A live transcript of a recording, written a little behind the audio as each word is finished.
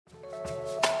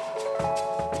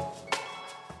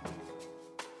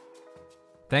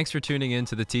Thanks for tuning in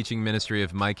to the teaching ministry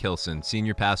of Mike Hilson,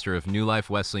 senior pastor of New Life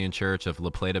Wesleyan Church of La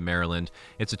Plata, Maryland.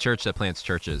 It's a church that plants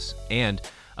churches. And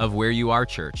of Where You Are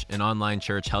Church, an online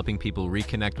church helping people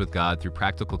reconnect with God through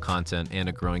practical content and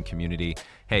a growing community.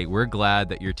 Hey, we're glad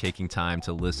that you're taking time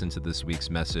to listen to this week's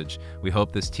message. We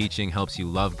hope this teaching helps you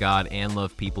love God and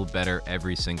love people better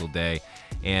every single day.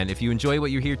 And if you enjoy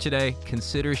what you hear today,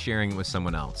 consider sharing it with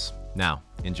someone else. Now,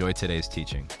 enjoy today's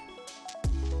teaching.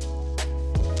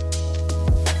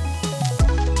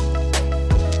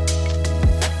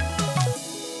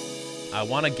 I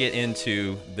want to get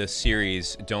into the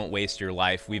series, Don't Waste Your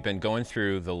Life. We've been going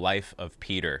through the life of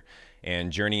Peter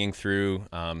and journeying through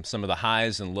some of the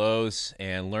highs and lows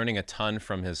and learning a ton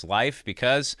from his life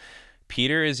because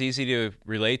Peter is easy to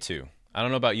relate to. I don't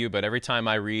know about you, but every time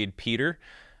I read Peter,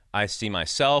 I see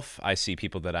myself, I see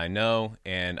people that I know,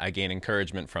 and I gain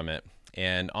encouragement from it.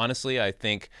 And honestly, I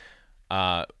think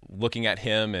looking at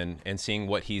him and seeing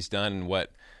what he's done and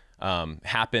what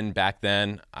happened back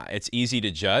then, it's easy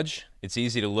to judge. It's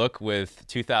easy to look with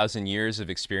 2,000 years of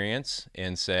experience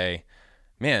and say,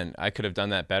 man, I could have done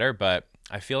that better, but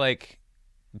I feel like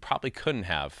we probably couldn't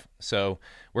have. So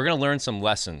we're going to learn some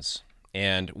lessons.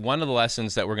 And one of the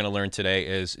lessons that we're going to learn today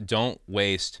is don't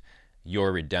waste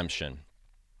your redemption.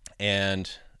 And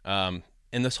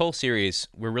in this whole series,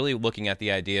 we're really looking at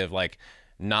the idea of like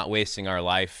not wasting our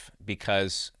life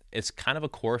because it's kind of a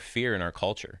core fear in our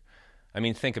culture. I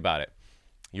mean, think about it.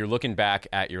 You're looking back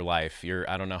at your life.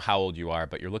 I don't know how old you are,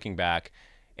 but you're looking back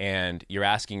and you're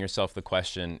asking yourself the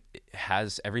question,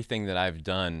 has everything that I've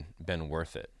done been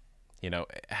worth it? You know,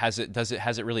 has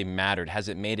it really mattered? Has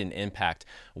it made an impact?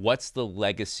 What's the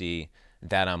legacy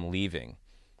that I'm leaving?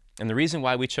 And the reason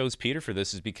why we chose Peter for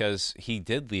this is because he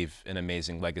did leave an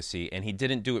amazing legacy and he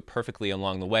didn't do it perfectly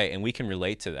along the way, and we can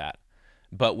relate to that.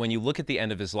 But when you look at the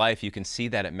end of his life, you can see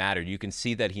that it mattered. You can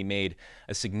see that he made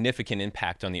a significant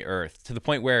impact on the earth to the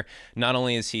point where not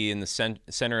only is he in the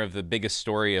center of the biggest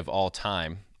story of all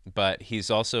time, but he's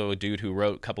also a dude who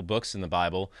wrote a couple books in the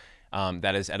Bible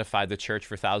that has edified the church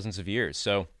for thousands of years.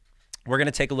 So we're going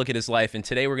to take a look at his life, and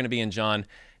today we're going to be in John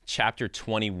chapter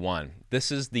 21. This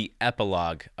is the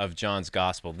epilogue of John's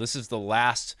gospel. This is the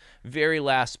very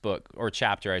last book, or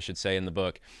chapter, I should say, in the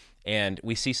book. And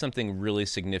we see something really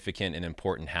significant and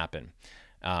important happen.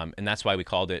 And that's why we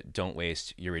called it Don't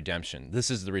Waste Your Redemption. This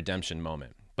is the redemption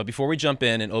moment. But before we jump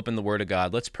in and open the Word of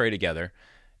God, let's pray together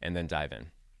and then dive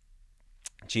in.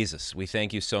 Jesus, we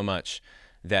thank you so much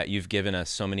that you've given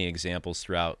us so many examples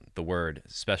throughout the Word,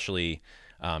 especially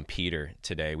Peter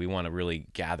today. We want to really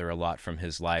gather a lot from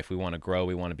his life. We want to grow.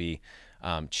 We want to be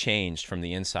changed from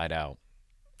the inside out.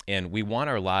 And we want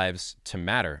our lives to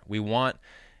matter. We want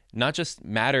not just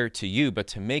matter to you, but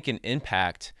to make an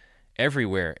impact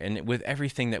everywhere and with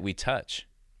everything that we touch.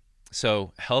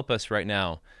 So help us right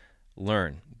now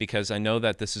learn, because I know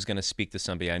that this is going to speak to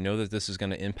somebody. I know that this is going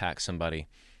to impact somebody.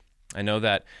 I know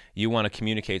that you want to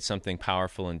communicate something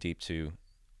powerful and deep to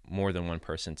more than one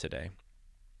person today.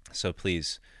 So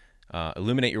please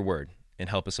illuminate your word and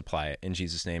help us apply it. In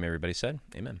Jesus' name, everybody said,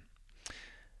 amen.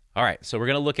 All right, so we're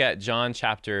going to look at John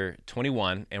chapter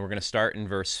 21, and we're going to start in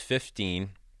verse 15.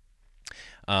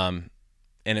 And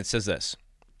it says this: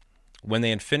 When they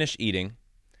had finished eating,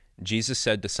 Jesus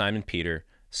said to Simon Peter,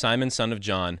 Simon, son of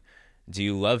John, do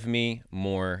you love me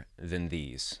more than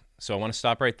these? So I want to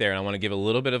stop right there, and I want to give a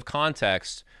little bit of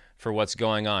context for what's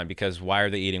going on, because why are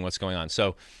they eating? What's going on?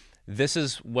 So this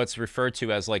is what's referred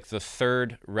to as like the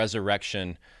third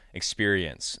resurrection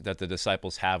experience that the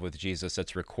disciples have with Jesus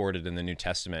that's recorded in the New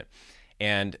Testament.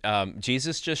 And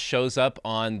Jesus just shows up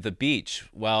on the beach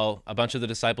while a bunch of the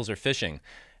disciples are fishing.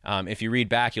 If you read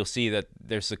back, you'll see that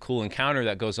there's a cool encounter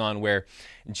that goes on where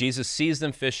Jesus sees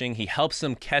them fishing, he helps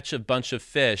them catch a bunch of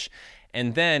fish,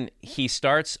 and then he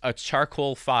starts a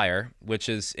charcoal fire, which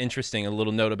is interesting. A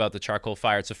little note about the charcoal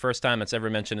fire. It's the first time it's ever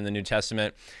mentioned in the New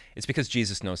Testament. It's because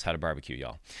Jesus knows how to barbecue,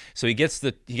 y'all. So he gets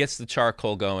the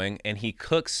charcoal going and he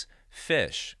cooks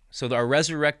fish. So our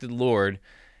resurrected Lord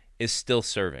is still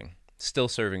serving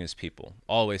his people,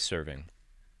 always serving.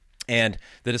 And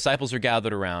the disciples are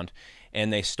gathered around,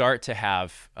 and they start to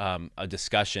have a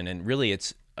discussion, and really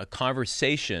it's a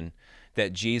conversation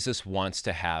that Jesus wants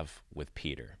to have with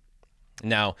Peter.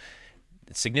 Now,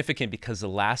 it's significant because the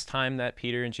last time that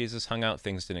Peter and Jesus hung out,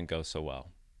 things didn't go so well.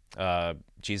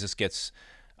 Jesus gets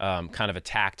kind of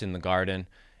attacked in the garden,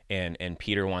 and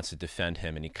Peter wants to defend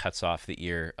him, and he cuts off the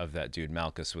ear of that dude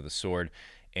Malchus with a sword.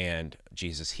 And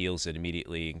Jesus heals it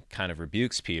immediately, kind of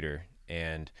rebukes Peter,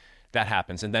 and that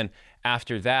happens. And then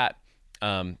after that,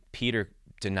 Peter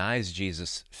denies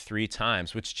Jesus 3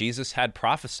 times, which Jesus had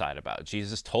prophesied about.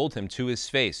 Jesus told him to his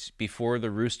face, before the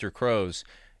rooster crows,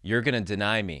 you're going to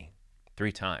deny me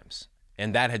 3 times.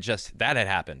 And that had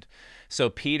happened. So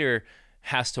Peter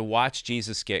has to watch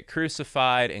Jesus get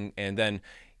crucified, and then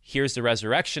here's the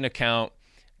resurrection account.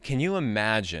 Can you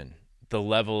imagine the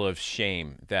level of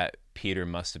shame that Peter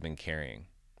must have been carrying?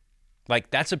 Like,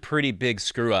 that's a pretty big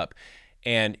screw up.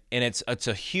 And it's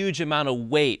a huge amount of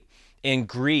weight and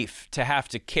grief to have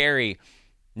to carry,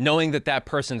 knowing that that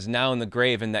person's now in the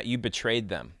grave and that you betrayed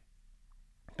them.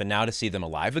 But now to see them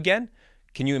alive again?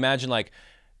 Can you imagine, like,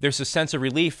 there's a sense of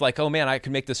relief, like, oh man, I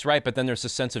could make this right, but then there's a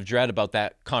sense of dread about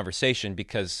that conversation,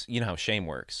 because you know how shame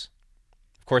works.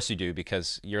 Of course you do,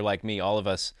 because you're like me. All of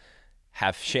us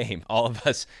have shame. All of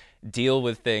us deal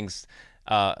with things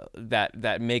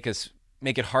that make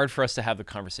it hard for us to have the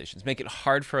conversations, make it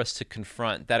hard for us to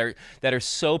confront, that are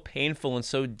so painful and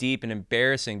so deep and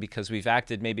embarrassing because we've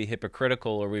acted maybe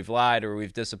hypocritical, or we've lied, or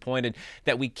we've disappointed,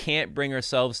 that we can't bring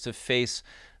ourselves to face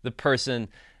the person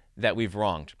that we've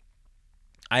wronged.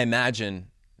 I imagine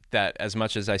that as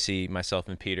much as I see myself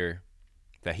in Peter,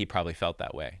 that he probably felt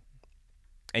that way.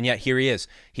 And yet here he is.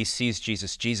 He sees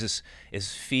Jesus. Jesus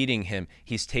is feeding him.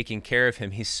 He's taking care of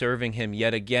him. He's serving him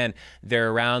yet again.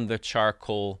 They're around the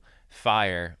charcoal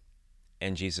fire,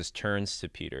 and Jesus turns to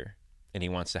Peter, and he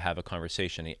wants to have a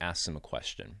conversation. He asks him a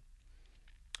question.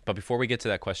 But before we get to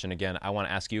that question again, I want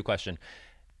to ask you a question.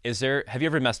 Have you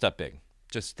ever messed up big?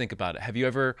 Just think about it. Have you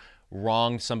ever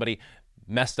wronged somebody,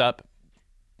 messed up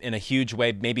in a huge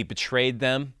way, maybe betrayed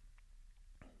them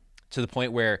to the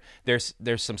point where there's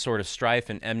some sort of strife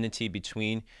and enmity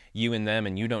between you and them,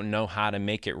 and you don't know how to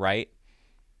make it right?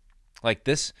 Like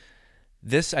this,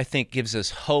 I think, gives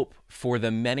us hope for the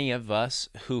many of us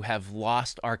who have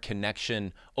lost our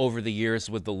connection over the years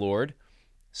with the Lord.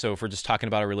 So if we're just talking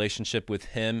about a relationship with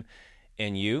him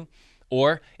and you,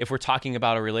 or if we're talking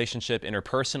about a relationship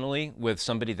interpersonally with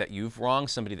somebody that you've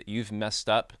wronged, somebody that you've messed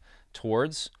up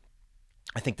towards,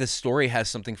 I think this story has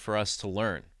something for us to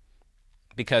learn,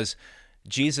 because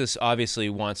Jesus obviously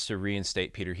wants to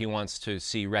reinstate Peter. He wants to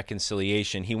see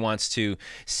reconciliation. He wants to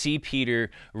see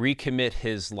Peter recommit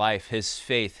his life, his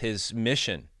faith, his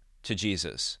mission to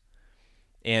Jesus.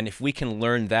 And if we can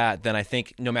learn that, then I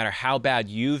think no matter how bad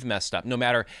you've messed up, no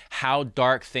matter how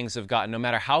dark things have gotten, no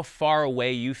matter how far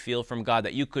away you feel from God,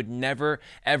 that you could never,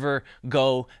 ever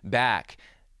go back,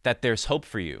 that there's hope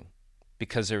for you,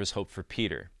 because there was hope for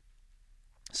Peter.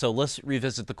 So let's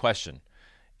revisit the question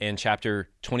in chapter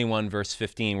 21, verse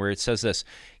 15, where it says this.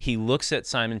 He looks at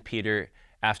Simon Peter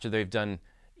after they've done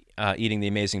eating the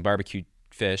amazing barbecue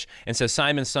fish, and says,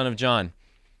 Simon, son of John,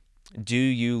 do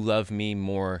you love me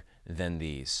more than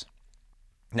these?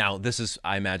 Now, this is,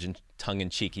 I imagine,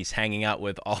 tongue-in-cheek. He's hanging out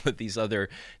with all of these other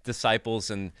disciples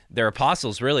and their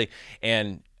apostles, really.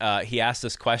 And he asked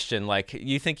this question, like,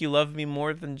 you think you love me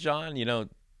more than John? You know,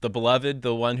 the beloved,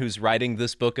 the one who's writing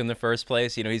this book in the first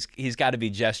place. You know, he's got to be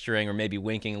gesturing or maybe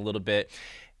winking a little bit,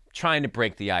 trying to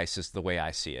break the ice is the way I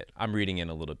see it. I'm reading in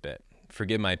a little bit.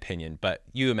 Forgive my opinion, but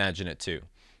you imagine it too.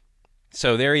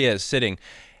 So there he is sitting,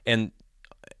 and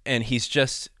he's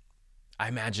just, I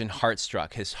imagine,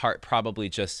 heart-struck. His heart probably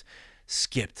just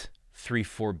skipped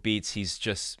 3-4 beats. He's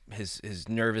just, his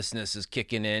nervousness is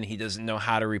kicking in. He doesn't know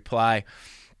how to reply.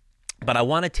 But I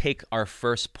want to take our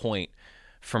first point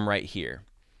from right here,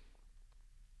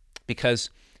 because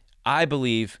I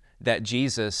believe that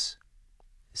Jesus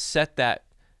set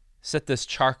this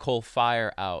charcoal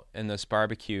fire out in this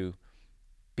barbecue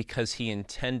because he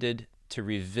intended to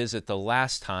revisit the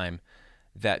last time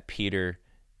that Peter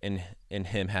and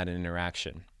him had an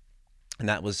interaction. And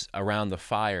that was around the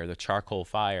fire, the charcoal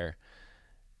fire,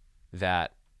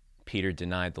 that Peter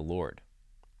denied the Lord.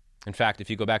 In fact, if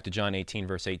you go back to John 18,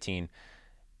 verse 18,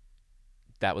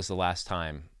 that was the last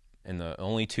time, and the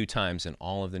only 2 times in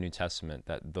all of the New Testament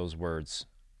that those words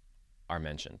are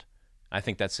mentioned. I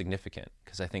think that's significant,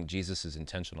 because I think Jesus is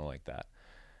intentional like that.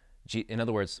 In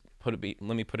other words, let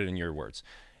me put it in your words.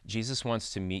 Jesus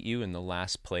wants to meet you in the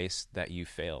last place that you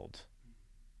failed.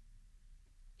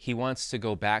 He wants to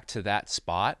go back to that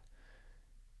spot,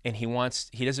 and he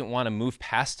doesn't want to move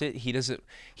past it.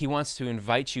 He wants to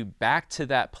invite you back to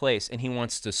that place, and he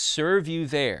wants to serve you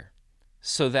there,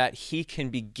 so that he can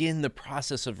begin the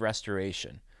process of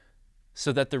restoration,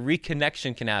 so that the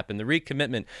reconnection can happen, the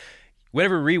recommitment,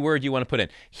 whatever reword you want to put in.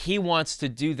 He wants to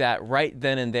do that right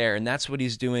then and there, and that's what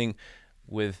he's doing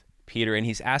with Peter. And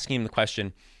he's asking him the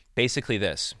question, basically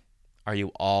this: are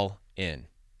you all in?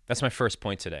 That's my first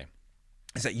point today,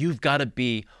 is that you've got to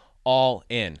be all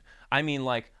in. I mean,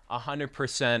 like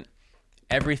 100%,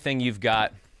 everything you've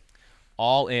got,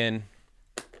 all in,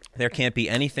 There can't be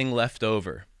anything left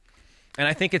over. And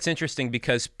I think it's interesting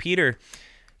because Peter,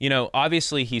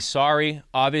 obviously he's sorry.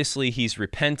 Obviously he's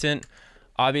repentant.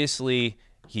 Obviously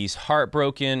he's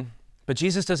heartbroken. But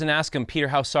Jesus doesn't ask him, Peter,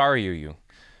 how sorry are you?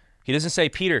 He doesn't say,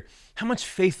 Peter, how much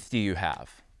faith do you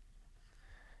have?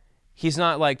 He's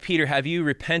not like, Peter, have you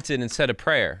repented and said a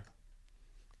prayer?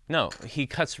 No, he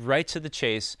cuts right to the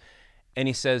chase and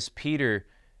he says, Peter,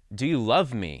 do you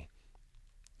love me?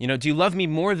 Do you love me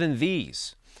more than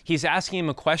these? He's asking him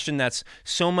a question that's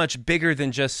so much bigger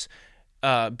than just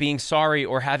being sorry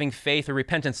or having faith or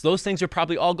repentance. Those things are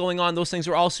probably all going on. Those things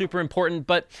are all super important,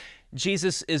 but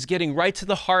Jesus is getting right to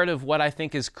the heart of what I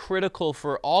think is critical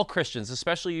for all Christians,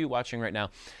 especially you watching right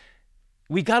now.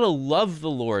 We got to love the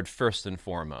Lord first and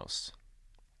foremost.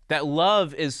 That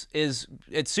love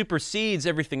it supersedes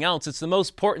everything else. It's the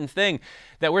most important thing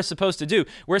that we're supposed to do.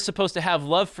 We're supposed to have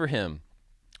love for him.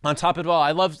 On top of it all,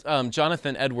 I love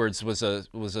Jonathan Edwards was a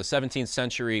 17th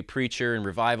century preacher and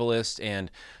revivalist and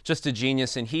just a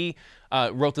genius. And he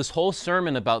wrote this whole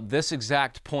sermon about this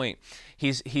exact point.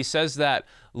 He says that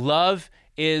love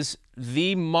is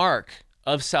the mark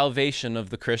of salvation of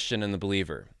the Christian and the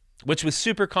believer, which was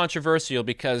super controversial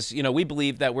because, we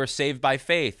believe that we're saved by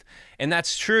faith, and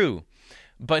that's true.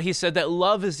 But he said that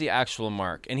love is the actual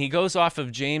mark. And he goes off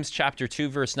of James chapter 2,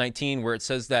 verse 19, where it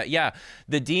says that,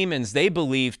 the demons, they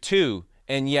believe too,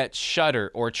 and yet shudder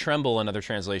or tremble, another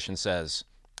translation says.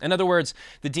 In other words,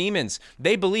 the demons,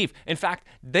 they believe. In fact,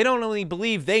 they don't only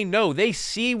believe, they know. They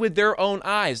see with their own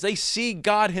eyes. They see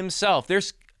God himself.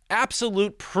 There's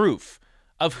absolute proof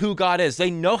of who God is.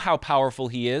 They know how powerful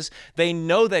he is. They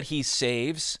know that he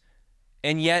saves,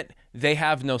 and yet they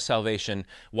have no salvation.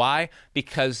 Why?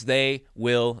 Because they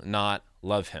will not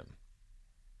love him.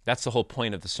 That's the whole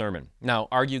point of the sermon. Now,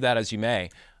 argue that as you may,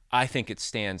 I think it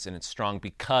stands and it's strong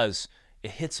because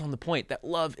it hits on the point that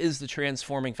love is the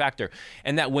transforming factor.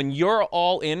 And that when you're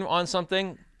all in on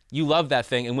something, you love that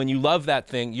thing. And when you love that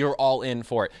thing, you're all in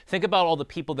for it. Think about all the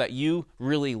people that you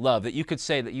really love, that you could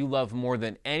say that you love more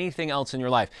than anything else in your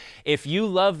life. If you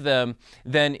love them,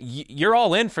 then you're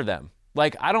all in for them.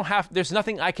 Like, there's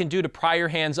nothing I can do to pry your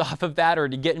hands off of that or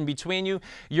to get in between you.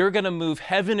 You're going to move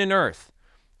heaven and earth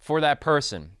for that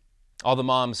person. All the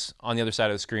moms on the other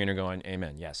side of the screen are going,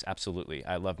 amen. Yes, absolutely.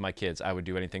 I love my kids. I would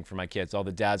do anything for my kids. All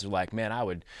the dads are like, man, I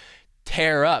would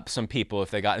tear up some people if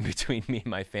they got in between me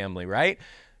and my family, right?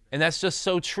 And that's just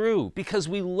so true because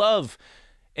we love.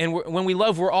 And when we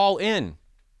love, we're all in,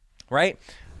 right?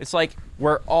 It's like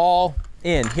we're all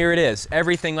in. Here it is,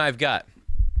 everything I've got.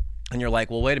 And you're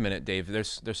like, well, wait a minute, Dave,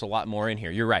 there's a lot more in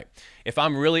here. You're right. If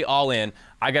I'm really all in,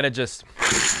 I got to just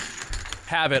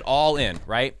have it all in,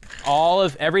 right? All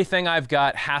of everything I've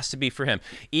got has to be for him.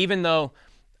 Even though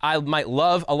I might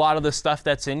love a lot of the stuff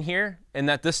that's in here and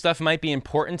that this stuff might be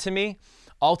important to me,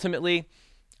 ultimately,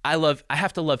 I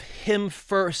have to love him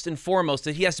first and foremost,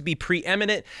 that he has to be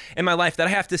preeminent in my life, that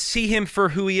I have to see him for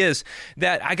who he is,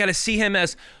 that I got to see him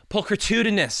as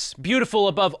pulchritudinous, beautiful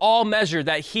above all measure,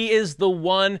 that he is the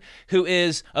one who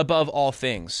is above all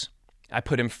things. I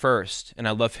put him first and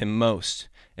I love him most.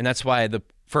 And that's why the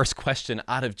first question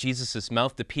out of Jesus'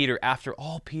 mouth to Peter after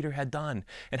all Peter had done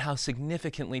and how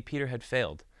significantly Peter had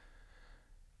failed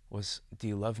was, do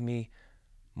you love me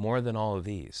more than all of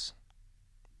these?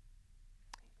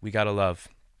 We got to love.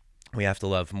 We have to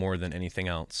love more than anything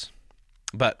else.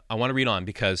 But I want to read on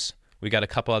because we got a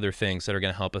couple other things that are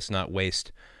going to help us not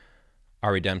waste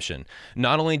our redemption.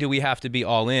 Not only do we have to be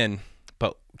all in,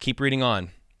 but keep reading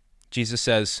on. Jesus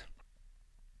says,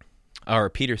 or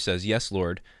Peter says, yes,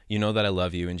 Lord, you know that I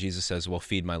love you. And Jesus says, well,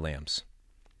 feed my lambs.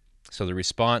 So the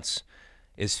response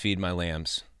is feed my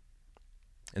lambs.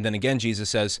 And then again,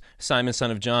 Jesus says, Simon, son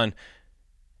of John,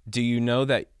 do you know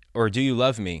that, or do you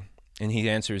love me? And he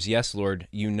answers, yes, Lord,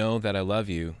 you know that I love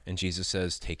you. And Jesus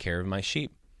says, take care of my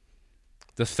sheep.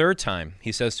 The third time,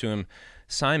 he says to him,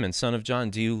 Simon, son of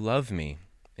John, do you love me?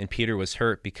 And Peter was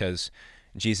hurt because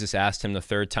Jesus asked him the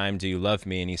third time, do you love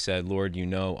me? And he said, Lord, you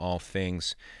know all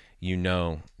things. You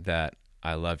know that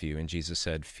I love you. And Jesus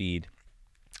said, feed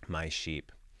my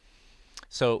sheep.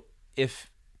 So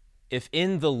if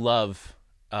in the love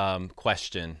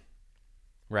question,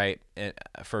 right,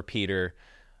 for Peter,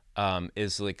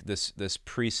 is like this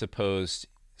presupposed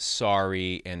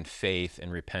sorry and faith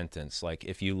and repentance. Like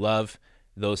if you love,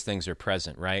 those things are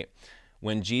present, right?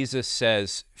 When Jesus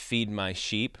says, feed my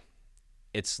sheep,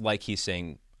 it's like he's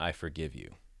saying, I forgive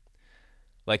you.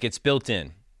 Like it's built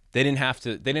in. They didn't have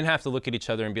to look at each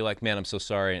other and be like, man, I'm so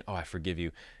sorry. And, oh, I forgive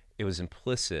you. It was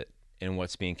implicit in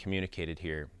what's being communicated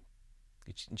here.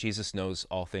 Jesus knows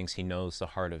all things. He knows the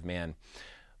heart of man.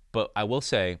 But I will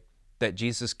say that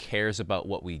Jesus cares about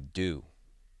what we do.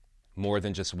 more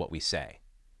than just what we say.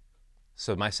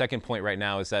 So my second point right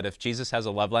now is that if Jesus has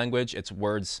a love language, it's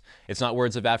words. It's not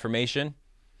words of affirmation.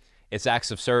 It's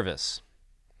acts of service.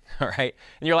 All right.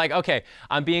 And you're like, okay,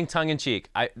 I'm being tongue in cheek.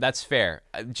 That's fair.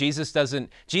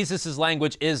 Jesus's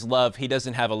language is love. He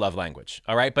doesn't have a love language.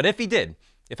 All right. But if he did,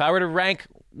 if I were to rank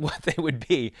what they would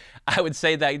be, I would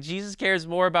say that Jesus cares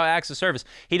more about acts of service.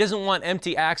 He doesn't want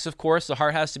empty acts, of course. The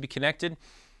heart has to be connected.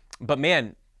 But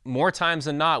man, more times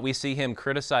than not, we see him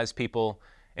criticize people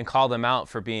and call them out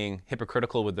for being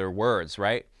hypocritical with their words,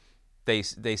 right? They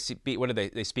speak, what do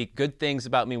they speak good things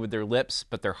about me with their lips,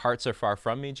 but their hearts are far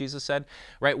from me, Jesus said,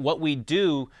 right? What we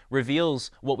do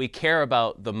reveals what we care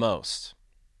about the most.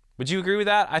 Would you agree with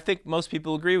that? I think most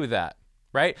people agree with that,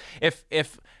 right?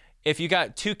 If you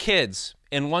got two kids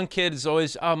and one kid is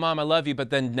always, oh, Mom, I love you, but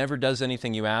then never does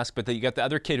anything you ask, but then you got the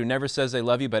other kid who never says they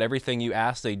love you, but everything you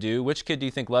ask, they do. Which kid do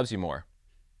you think loves you more?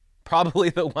 Probably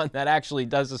the one that actually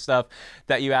does the stuff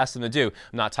that you ask them to do.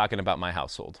 I'm not talking about my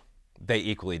household. They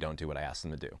equally don't do what I ask them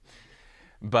to do.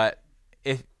 But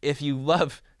if you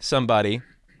love somebody,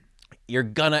 you're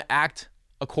going to act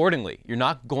accordingly. You're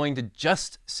not going to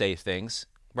just say things,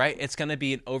 right? It's going to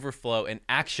be an overflow, and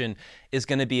action is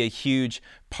going to be a huge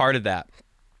part of that,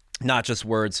 not just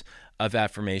words of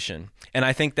affirmation. And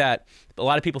I think that a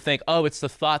lot of people think, oh, it's the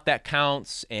thought that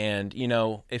counts. And,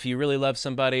 if you really love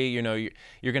somebody,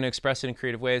 you're going to express it in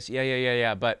creative ways.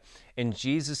 Yeah. But in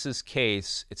Jesus's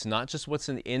case, it's not just what's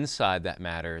in the inside that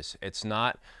matters. It's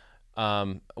not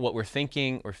what we're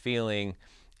thinking or feeling.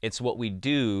 It's what we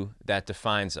do that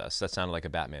defines us. That sounded like a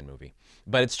Batman movie.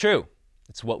 But it's true.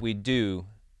 It's what we do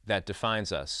that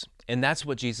defines us. And that's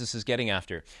what Jesus is getting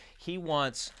after. He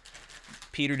wants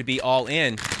Peter to be all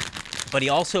in, but he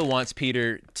also wants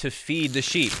Peter to feed the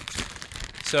sheep.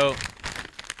 So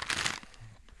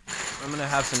I'm going to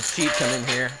have some sheep come in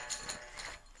here.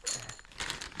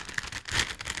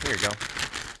 Here you go.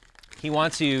 He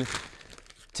wants you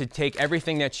to take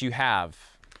everything that you have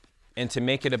and to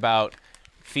make it about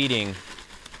feeding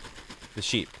the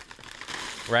sheep,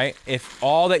 right? If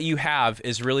all that you have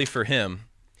is really for him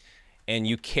and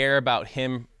you care about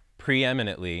him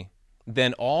preeminently,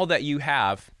 then all that you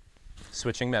have,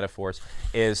 switching metaphors,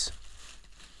 is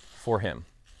for him.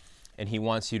 And he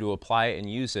wants you to apply it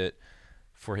and use it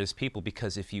for his people,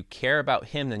 because if you care about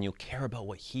him, then you'll care about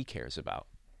what he cares about.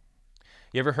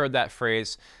 You ever heard that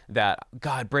phrase that,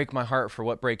 God, break my heart for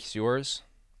what breaks yours?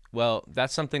 Well,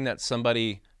 that's something that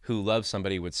somebody who loves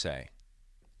somebody would say.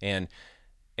 And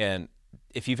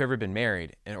if you've ever been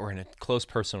married or in a close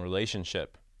personal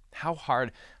relationship, how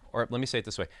hard, or let me say it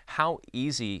this way, how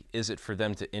easy is it for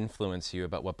them to influence you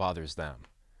about what bothers them?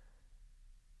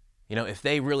 If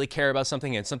they really care about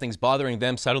something and something's bothering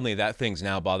them, suddenly that thing's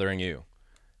now bothering you.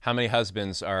 How many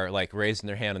husbands are like raising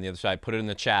their hand on the other side, put it in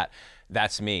the chat,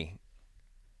 that's me,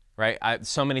 right?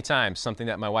 So many times, something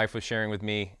that my wife was sharing with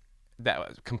me that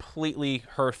was completely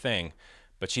her thing,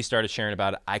 but she started sharing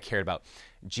about it, I cared about.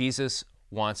 Jesus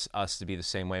wants us to be the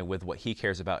same way with what he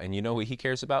cares about. And you know what he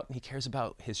cares about? He cares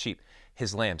about his sheep,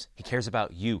 his lambs. He cares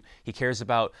about you. He cares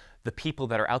about the people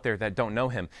that are out there that don't know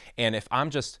him. And if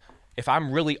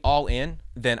I'm really all in,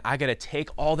 then I got to take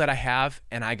all that I have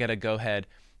and I got to go ahead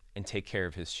and take care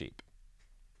of his sheep.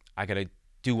 I got to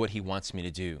do what he wants me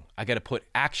to do. I got to put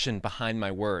action behind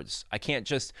my words. I can't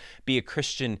just be a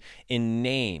Christian in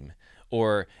name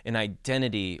or in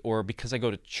identity or because I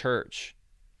go to church.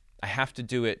 I have to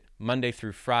do it Monday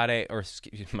through Saturday. There's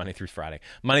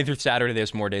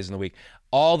more days in the week.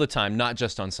 All the time, not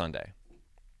just on Sunday.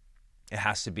 It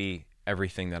has to be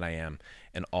everything that I am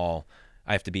and all.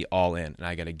 I have to be all in, and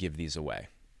I got to give these away.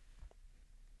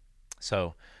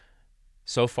 So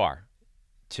far,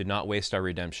 to not waste our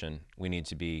redemption, we need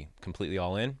to be completely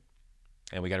all in,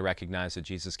 and we got to recognize that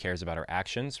Jesus cares about our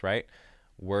actions, right?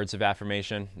 Words of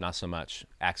affirmation, not so much.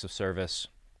 Acts of service,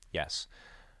 yes.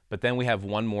 But then we have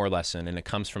one more lesson, and it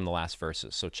comes from the last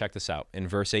verses. So check this out. In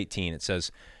verse 18, it says,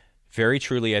 "Very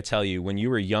truly I tell you, when you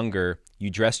were younger, you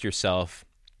dressed yourself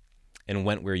and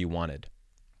went where you wanted.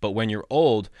 But when you're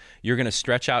old, you're going to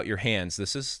stretch out your hands."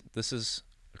 This is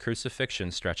a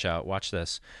crucifixion stretch out. Watch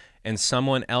this. "And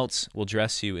someone else will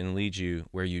dress you and lead you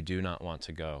where you do not want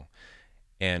to go."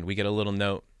 And we get a little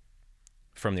note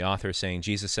from the author saying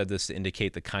Jesus said this to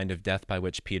indicate the kind of death by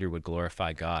which Peter would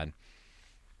glorify God.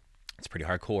 It's pretty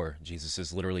hardcore. Jesus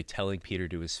is literally telling Peter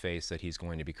to his face that he's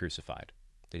going to be crucified,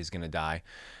 that he's going to die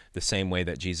the same way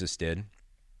that Jesus did.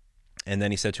 And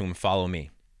then he said to him, "Follow me."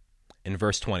 In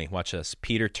verse 20, watch this.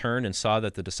 "Peter turned and saw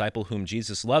that the disciple whom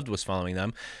Jesus loved was following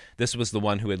them. This was the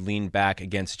one who had leaned back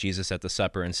against Jesus at the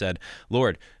supper and said,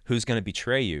 'Lord, who's going to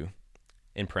betray you?'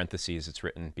 In parentheses, it's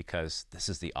written because this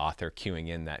is the author cueing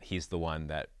in that he's the one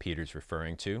that Peter's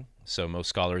referring to. So most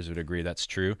scholars would agree that's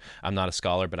true. I'm not a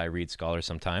scholar, but I read scholars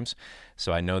sometimes,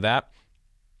 so I know that.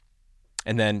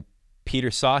 And then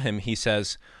Peter saw him. He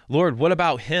says, Lord, what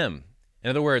about him? In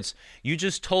other words, you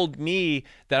just told me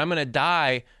that I'm going to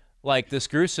die like this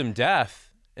gruesome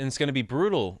death and it's going to be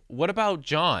brutal. What about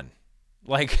John?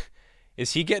 Like,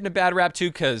 is he getting a bad rap too?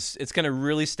 Because it's going to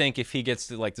really stink if he gets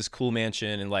to like this cool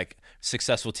mansion and like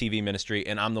successful TV ministry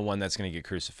and I'm the one that's going to get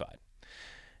crucified.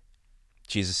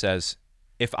 Jesus says,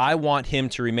 if I want him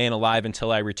to remain alive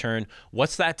until I return,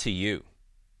 what's that to you?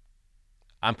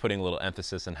 I'm putting a little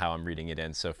emphasis on how I'm reading it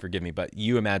in, so forgive me, but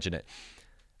you imagine it.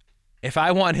 If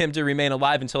I want him to remain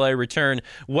alive until I return,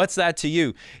 what's that to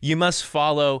you? You must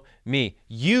follow me.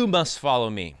 You must follow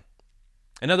me.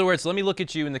 In other words, let me look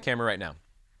at you in the camera right now.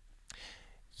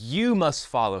 You must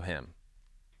follow him.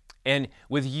 And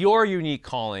with your unique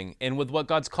calling and with what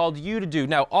God's called you to do.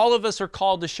 Now, all of us are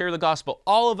called to share the gospel.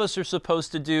 All of us are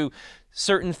supposed to do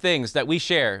certain things that we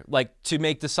share, like to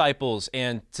make disciples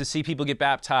and to see people get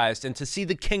baptized and to see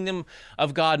the kingdom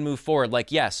of God move forward.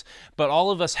 Like, yes, but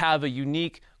all of us have a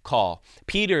unique call.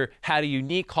 Peter had a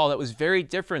unique call that was very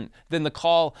different than the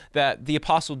call that the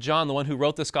Apostle John, the one who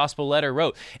wrote this gospel letter,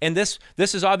 wrote. And this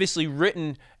is obviously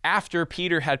written after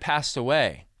Peter had passed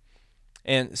away.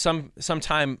 And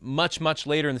sometime much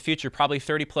later in the future, probably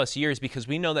 30 plus years, because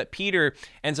we know that Peter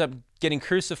ends up getting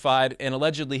crucified, and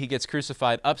allegedly he gets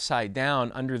crucified upside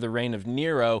down under the reign of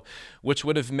Nero, which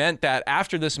would have meant that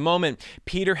after this moment,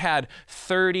 Peter had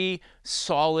 30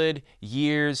 solid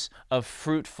years of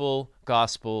fruitful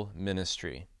gospel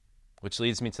ministry. Which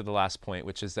leads me to the last point,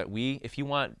 which is that if you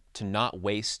want to not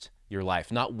waste your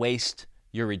life, not waste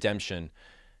your redemption,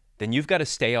 then you've got to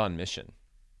stay on mission.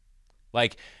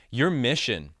 Like, your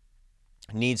mission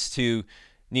needs to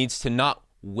not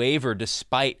waver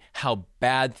despite how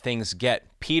bad things get.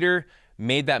 Peter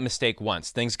made that mistake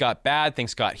once. Things got bad,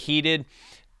 things got heated.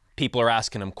 People are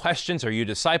asking him questions. Are you a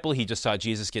disciple? He just saw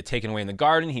Jesus get taken away in the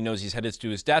garden. He knows he's headed to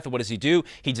his death. What does he do?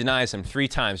 He denies him 3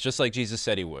 times, just like Jesus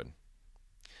said he would.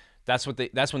 That's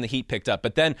when the heat picked up.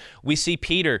 But then we see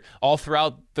Peter all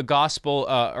throughout the gospel,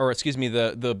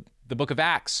 the book of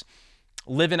Acts,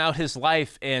 living out his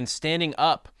life and standing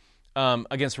up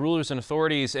against rulers and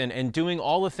authorities and doing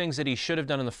all the things that he should have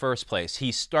done in the first place.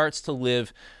 He starts to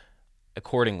live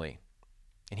accordingly.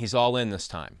 And he's all in this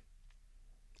time.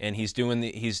 And he's doing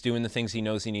the things he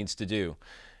knows he needs to do.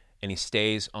 And he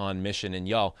stays on mission. And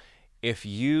y'all, if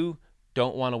you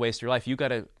don't want to waste your life, you got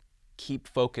to keep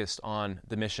focused on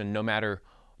the mission no matter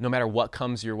what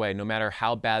comes your way, no matter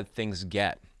how bad things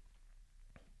get.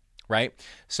 Right?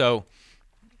 So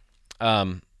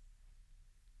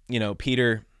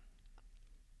Peter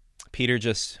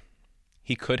just,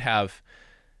 he could have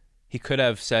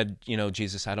said,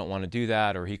 Jesus, I don't want to do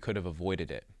that, or he could have avoided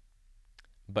it.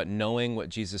 But knowing what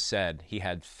Jesus said, he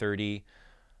had 30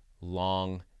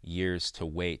 long years to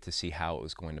wait to see how it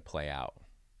was going to play out.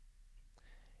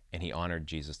 And he honored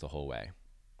Jesus the whole way.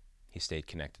 He stayed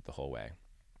connected the whole way.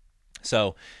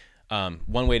 So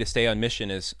one way to stay on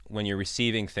mission is when you're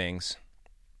receiving things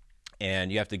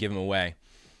and you have to give them away.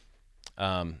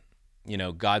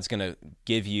 God's going to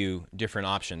give you different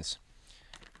options.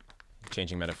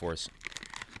 Changing metaphors.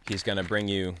 He's going to bring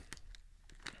you,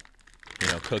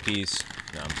 cookies.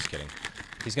 No, I'm just kidding.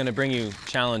 He's going to bring you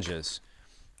challenges,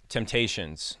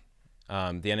 temptations.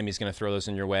 The enemy's going to throw those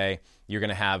in your way. You're going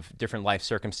to have different life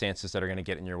circumstances that are going to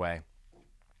get in your way.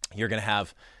 You're going to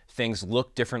have things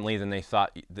look differently than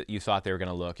you thought they were going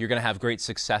to look. You're going to have great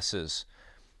successes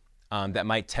that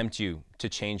might tempt you to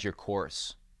change your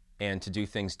course and to do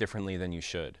things differently than you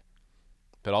should.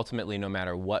 But ultimately, no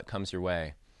matter what comes your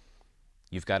way,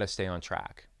 you've got to stay on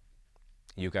track.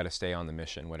 You've got to stay on the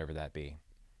mission, whatever that be.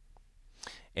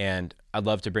 And I'd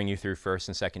love to bring you through 1st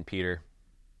and 2nd Peter.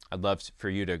 I'd love for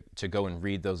you to go and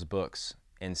read those books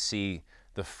and see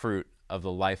the fruit of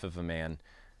the life of a man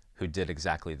who did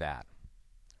exactly that,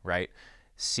 right?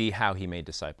 See how he made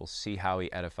disciples. See how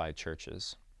he edified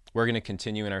churches. We're going to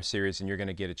continue in our series, and you're going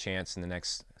to get a chance in the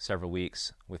next several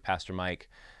weeks with Pastor Mike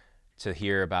to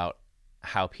hear about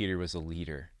how Peter was a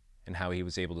leader and how he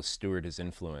was able to steward his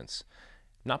influence.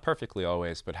 Not perfectly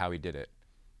always, but how he did it.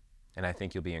 And I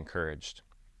think you'll be encouraged.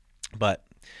 But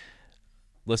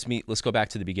let's go back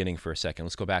to the beginning for a second.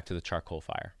 Let's go back to the charcoal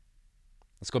fire.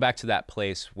 Let's go back to that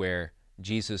place where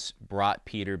Jesus brought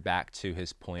Peter back to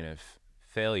his point of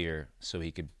failure so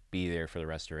he could be there for the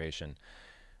restoration.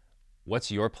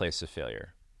 What's your place of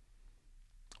failure?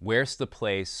 Where's the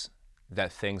place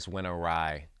that things went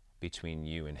awry between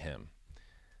you and him?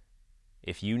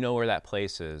 If you know where that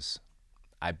place is,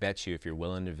 I bet you if you're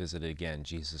willing to visit it again,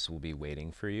 Jesus will be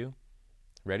waiting for you,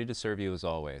 ready to serve you as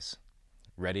always,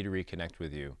 ready to reconnect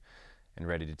with you, and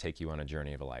ready to take you on a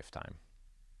journey of a lifetime.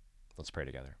 Let's pray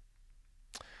together.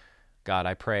 God,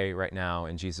 I pray right now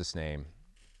in Jesus' name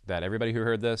that everybody who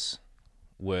heard this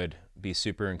would be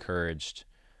super encouraged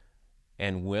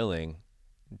and willing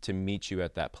to meet you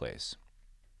at that place,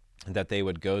 and that they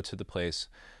would go to the place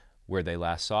where they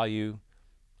last saw you,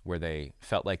 where they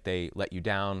felt like they let you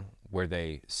down, where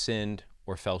they sinned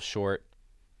or fell short.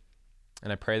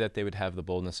 And I pray that they would have the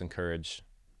boldness and courage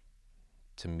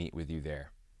to meet with you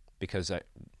there. Because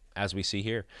as we see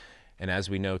here, and as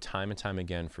we know time and time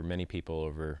again for many people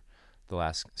over the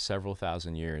last several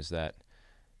thousand years, that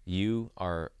you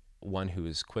are one who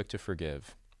is quick to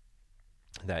forgive,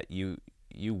 that you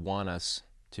want us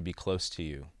to be close to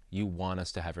you. You want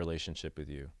us to have a relationship with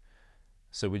you.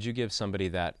 So would you give somebody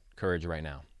that courage right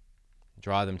now?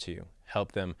 Draw them to you.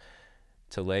 Help them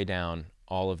to lay down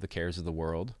all of the cares of the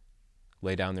world,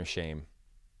 lay down their shame,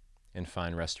 and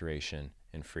find restoration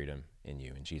and freedom in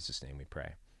you. In Jesus' name we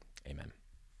pray. Amen.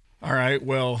 All right,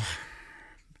 well,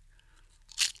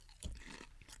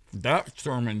 that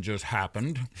sermon just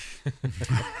happened.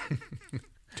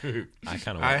 Dude,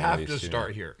 I have to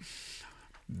start here.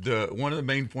 One of the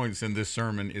main points in this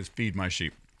sermon is feed my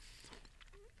sheep.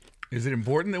 Is it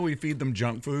important that we feed them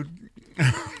junk food?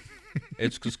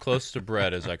 It's as close to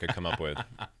bread as I could come up with.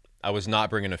 I was not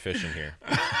bringing a fish in here.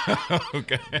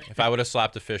 Okay. If I would have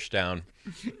slapped a fish down,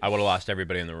 I would have lost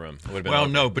everybody in the room. It would have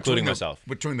been over, including myself.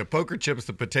 Between the poker chips,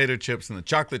 the potato chips, and the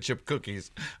chocolate chip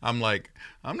cookies, I'm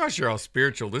not sure how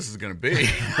spiritual this is going to be.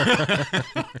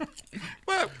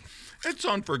 But it's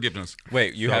on forgiveness.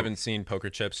 Wait, you haven't seen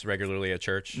poker chips regularly at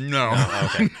church? No.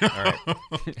 Okay. All right.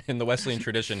 In the Wesleyan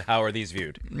tradition, how are these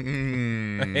viewed?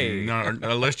 Hey. No,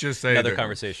 let's just say another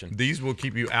conversation. These will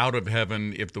keep you out of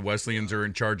heaven if the Wesleyans are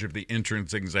in charge of the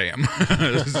entrance exam.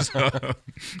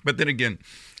 But then again,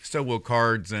 so will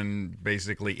cards and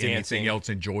basically dancing. Anything else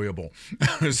enjoyable.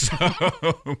 So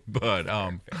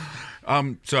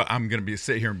I'm going to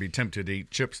sit here and be tempted to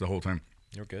eat chips the whole time.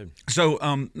 You're good. So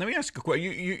let me ask a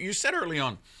question. You said early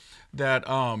on that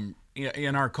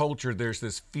in our culture there's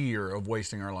this fear of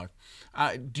wasting our life.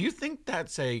 Do you think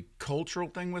that's a cultural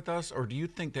thing with us, or do you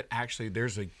think that actually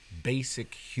there's a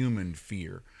basic human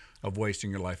fear of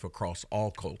wasting your life across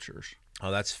all cultures? Oh,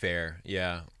 that's fair.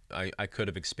 Yeah. I could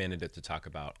have expanded it to talk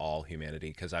about all humanity,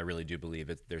 because I really do believe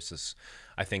it. There's this,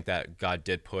 I think that God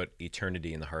did put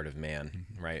eternity in the heart of man,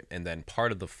 right? And then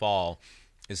part of the fall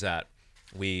is that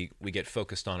we get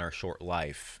focused on our short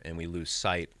life, and we lose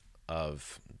sight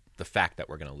of the fact that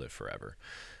we're going to live forever.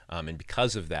 And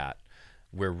because of that,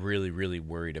 we're really, really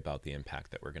worried about the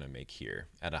impact that we're going to make here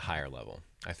at a higher level.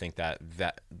 I think that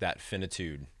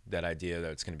finitude, that idea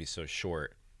that it's going to be so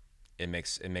short, it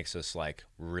makes us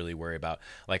really worry about,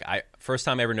 first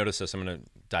time I ever noticed this, I'm going to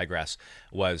digress,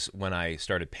 was when I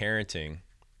started parenting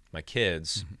my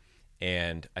kids,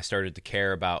 and I started to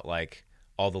care about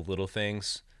all the little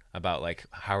things about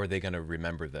how are they going to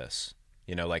remember this?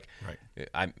 Right.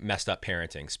 I messed up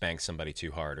parenting, spanked somebody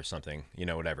too hard or something,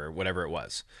 whatever it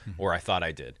was, or I thought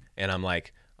I did. And I'm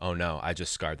like, oh no, I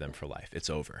just scarred them for life. It's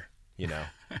over.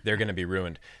 They're going to be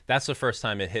ruined. That's the first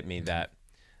time it hit me that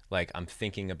I'm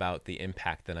thinking about the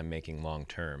impact that I'm making long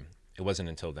term. It wasn't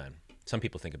until then. Some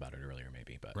people think about it earlier,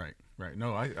 maybe, but right.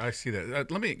 No, I see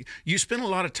that. You spend a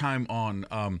lot of time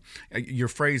on your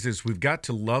phrase is, we've got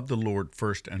to love the Lord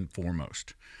first and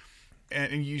foremost.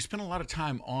 And you spend a lot of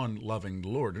time on loving the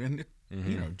Lord. And,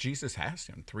 Jesus asked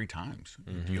him 3 times,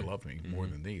 do you love me more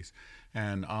than these?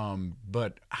 And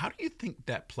but how do you think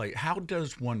how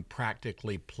does one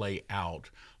practically play out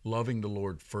loving the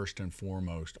Lord first and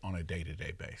foremost on a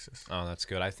day-to-day basis? Oh, that's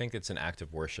good. I think it's an act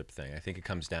of worship thing. I think it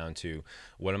comes down to,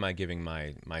 what am I giving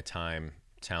my time,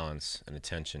 talents, and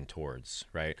attention towards,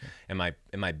 right? Okay.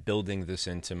 Am I building this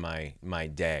into my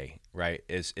day, right?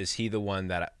 Is he the one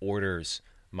that orders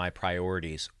my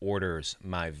priorities, orders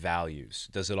my values?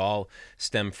 Does it all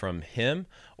stem from him,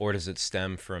 or does it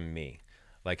stem from me?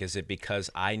 Is it because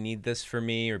I need this for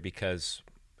me, or because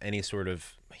any sort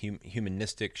of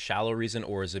humanistic, shallow reason,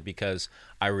 or is it because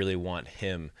I really want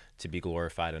him to be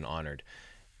glorified and honored?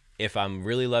 If I'm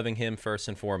really loving him first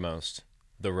and foremost,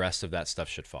 the rest of that stuff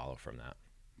should follow from that.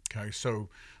 Okay, so,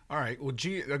 all right. Well,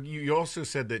 you also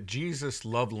said that Jesus'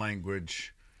 love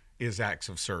language is acts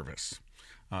of service.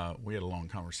 We had a long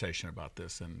conversation about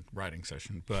this in writing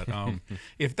session, but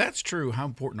if that's true, how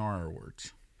important are our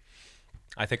words?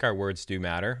 I think our words do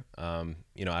matter. Out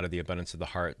of the abundance of the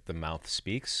heart, the mouth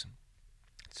speaks.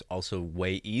 It's also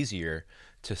way easier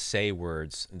to say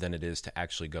words than it is to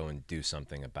actually go and do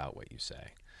something about what you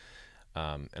say.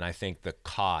 And I think the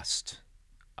cost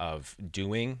of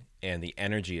doing and the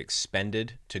energy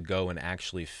expended to go and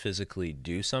actually physically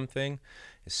do something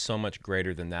is so much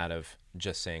greater than that of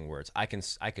just saying words. I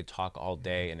could talk all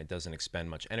day and it doesn't expend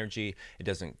much energy.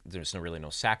 There's really no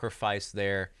sacrifice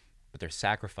there, but there's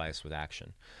sacrifice with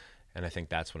action. And I think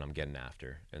that's what I'm getting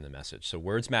after in the message. So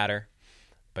words matter,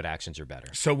 but actions are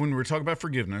better. So when we're talking about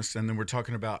forgiveness, and then we're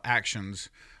talking about actions,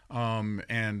 I'm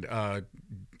gonna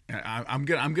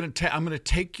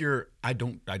take your. I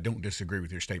don't disagree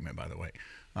with your statement, by the way.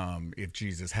 If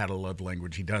Jesus had a love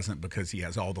language, he doesn't, because he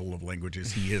has all the love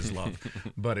languages. He is love.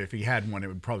 But if he had one, it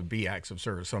would probably be acts of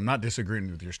service. So I'm not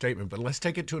disagreeing with your statement, but let's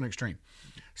take it to an extreme.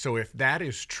 So if that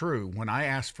is true, when I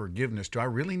ask forgiveness, do I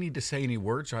really need to say any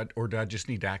words, or do I just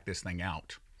need to act this thing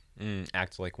out?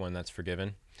 Act like one that's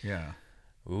forgiven. Yeah.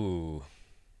 Ooh.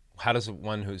 How does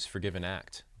one who's forgiven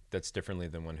act? That's differently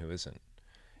than one who isn't.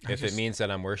 If it means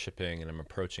that I'm worshiping and I'm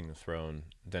approaching the throne,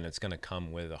 then it's going to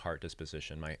come with a heart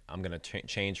disposition. I'm going to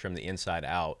change from the inside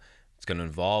out. It's going to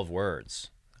involve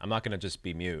words. I'm not going to just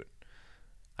be mute.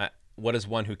 What does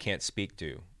one who can't speak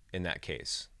do in that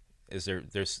case?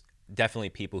 There's definitely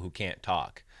people who can't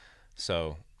talk.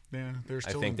 So yeah, there's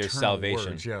still I think there's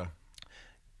salvation. Words, yeah.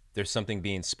 There's something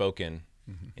being spoken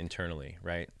internally,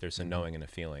 right? There's a knowing and a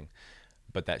feeling,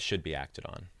 but that should be acted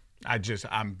on.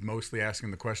 I'm mostly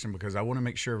asking the question because I want to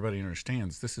make sure everybody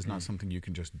understands this is not something you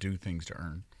can just do things to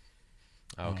earn.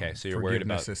 Okay, so you're worried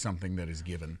about forgiveness is something that is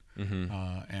given,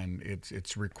 and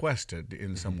it's requested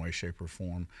in some way, shape, or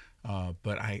form.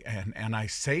 But I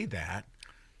say that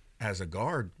as a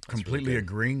guard, completely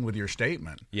agreeing with your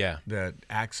statement. Yeah, that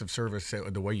acts of service,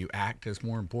 the way you act, is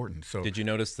more important. So, did you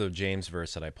notice the James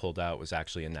verse that I pulled out was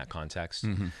actually in that context?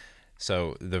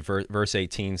 So the verse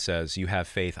 18 says, "You have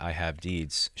faith, I have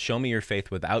deeds. Show me your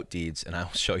faith without deeds, and I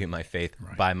will show you my faith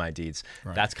by my deeds."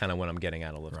 Right. That's kind of what I'm getting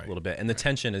at a little bit. And the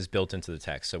tension is built into the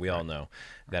text, so we all know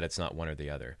that it's not one or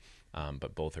the other,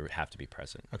 but both have to be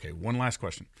present. Okay, one last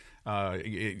question.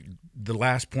 The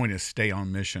last point is stay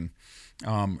on mission.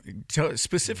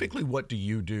 Specifically, what do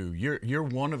you do? You're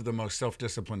one of the most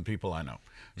self-disciplined people I know.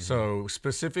 So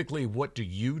specifically, what do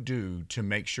you do to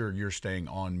make sure you're staying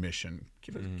on mission?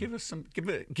 Give us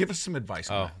some advice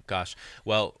on that. Oh gosh,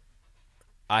 well,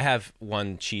 I have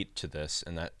one cheat to this,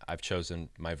 and that I've chosen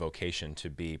my vocation to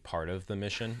be part of the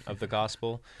mission of the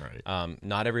gospel.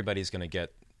 Not everybody's going to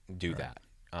do that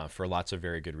for lots of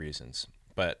very good reasons.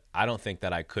 But I don't think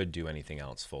that I could do anything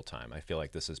else full time. I feel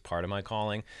like this is part of my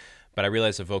calling, but I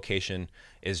realize a vocation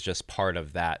is just part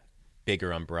of that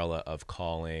bigger umbrella of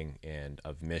calling and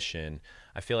of mission.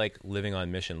 I feel like living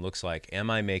on mission looks like, am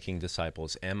I making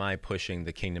disciples? Am I pushing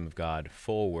the kingdom of God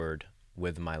forward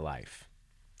with my life?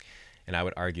 And I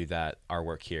would argue that our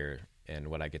work here and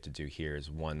what I get to do here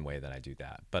is one way that I do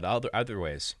that. But other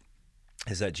ways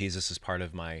is that Jesus is part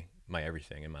of my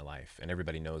everything in my life, and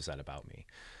everybody knows that about me.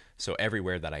 So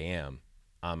everywhere that I am,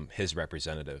 I'm his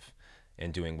representative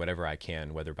and doing whatever I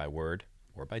can, whether by word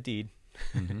or by deed,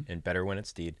 and better when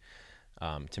it's deed,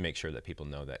 to make sure that people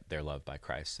know that they're loved by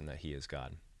Christ and that he is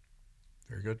God.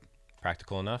 Very good.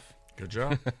 Practical enough? Good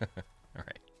job. All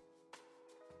right.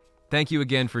 Thank you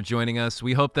again for joining us.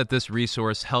 We hope that this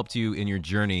resource helped you in your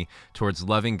journey towards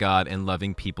loving God and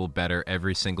loving people better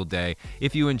every single day.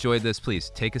 If you enjoyed this, please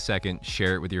take a second,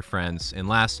 share it with your friends. And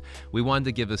last, we wanted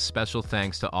to give a special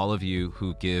thanks to all of you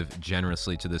who give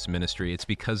generously to this ministry. It's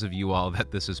because of you all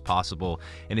that this is possible.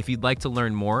 And if you'd like to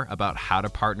learn more about how to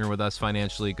partner with us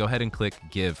financially, go ahead and click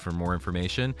Give for more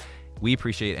information. We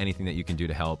appreciate anything that you can do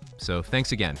to help. So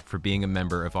thanks again for being a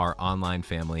member of our online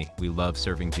family. We love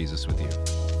serving Jesus with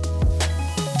you.